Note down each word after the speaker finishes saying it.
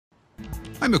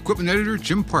I'm Equipment Editor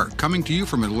Jim Park, coming to you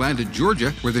from Atlanta, Georgia,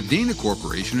 where the Dana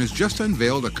Corporation has just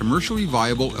unveiled a commercially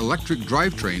viable electric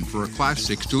drivetrain for a Class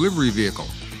 6 delivery vehicle.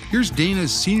 Here's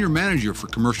Dana's Senior Manager for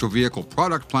Commercial Vehicle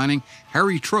Product Planning,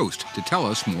 Harry Trost, to tell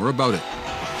us more about it.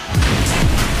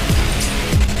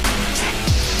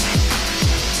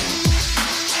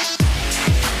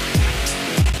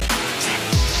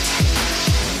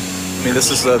 This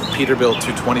is a Peterbilt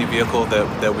 220 vehicle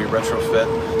that we retrofit.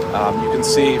 You can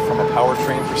see from a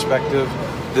powertrain perspective,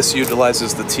 this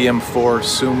utilizes the TM4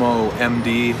 Sumo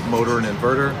MD motor and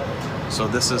inverter. So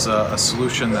this is a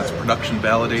solution that's production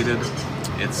validated.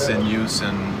 It's in use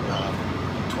in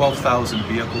 12,000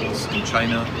 vehicles in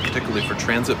China, particularly for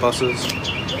transit buses.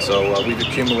 So we've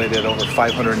accumulated over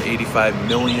 585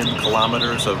 million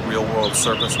kilometers of real-world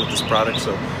service with this product.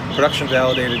 So production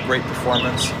validated, great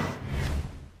performance.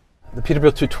 The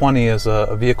Peterbilt 220 is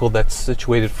a vehicle that's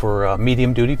situated for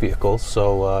medium-duty vehicles,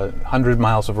 so 100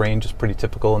 miles of range is pretty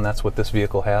typical, and that's what this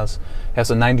vehicle has. It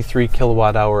has a 93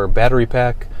 kilowatt-hour battery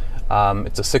pack.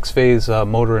 It's a 6-phase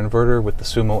motor inverter with the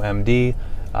Sumo MD,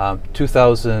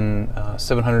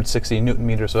 2,760 newton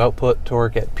meters of output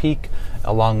torque at peak,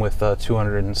 along with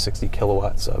 260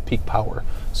 kilowatts peak power.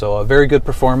 So a very good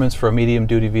performance for a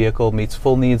medium-duty vehicle, meets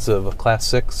full needs of a Class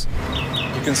 6.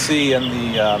 You can see in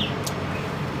the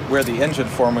where the engine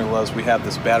formula is, we have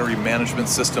this battery management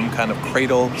system, kind of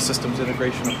cradle systems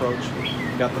integration approach. We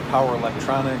got the power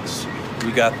electronics,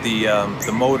 we got the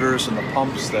motors and the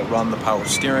pumps that run the power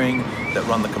steering, that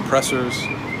run the compressors.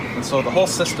 And so the whole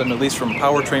system, at least from a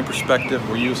powertrain perspective,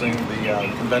 we're using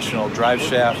the conventional drive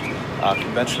shaft,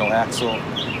 conventional axle.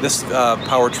 This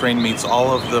powertrain meets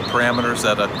all of the parameters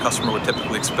that a customer would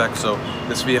typically expect. So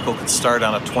this vehicle can start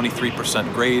on a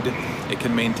 23% grade. It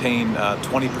can maintain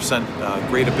 20%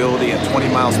 gradability at 20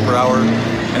 miles per hour.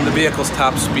 And the vehicle's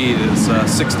top speed is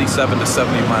 67 to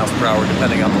 70 miles per hour,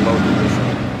 depending on the load condition.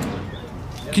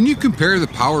 Can you compare the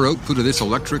power output of this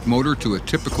electric motor to a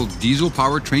typical diesel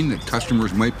powertrain that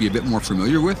customers might be a bit more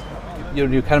familiar with?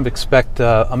 You kind of expect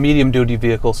a medium-duty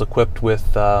vehicle equipped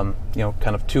with, kind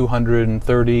of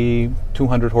 230,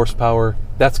 200 horsepower.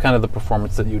 That's kind of the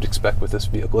performance that you'd expect with this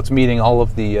vehicle. It's meeting all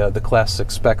of the Class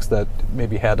 6 specs that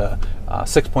maybe had a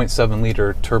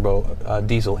 6.7-liter turbo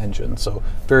diesel engine. So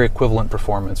very equivalent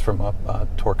performance from a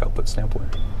torque output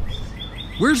standpoint.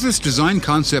 Where's this design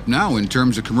concept now in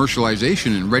terms of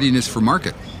commercialization and readiness for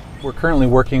market? We're currently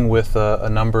working with a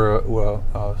number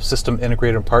of system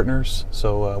integrator partners.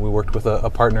 So we worked with a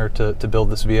partner to build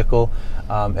this vehicle.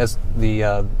 As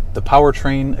the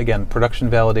powertrain, again, production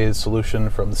validated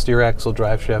solution from the steer axle,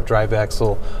 drive shaft, drive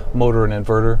axle, motor and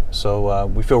inverter. So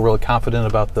we feel really confident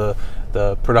about the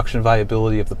production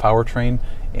viability of the powertrain.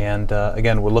 And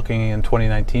again, we're looking in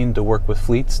 2019 to work with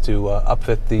fleets to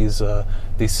upfit these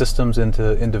systems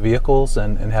into vehicles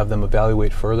and have them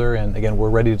evaluate further. And again, we're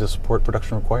ready to support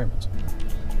production requirements.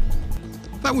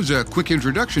 That was a quick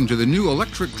introduction to the new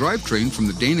electric drivetrain from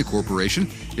the Dana Corporation.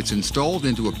 It's installed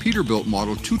into a Peterbilt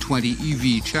Model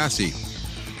 220 EV chassis.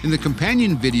 In the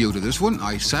companion video to this one,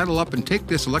 I saddle up and take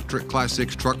this electric Class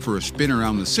 6 truck for a spin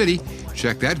around the city.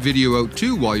 Check that video out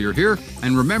too while you're here,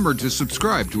 and remember to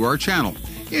subscribe to our channel.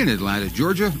 In Atlanta,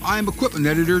 Georgia, I'm Equipment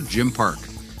Editor Jim Park.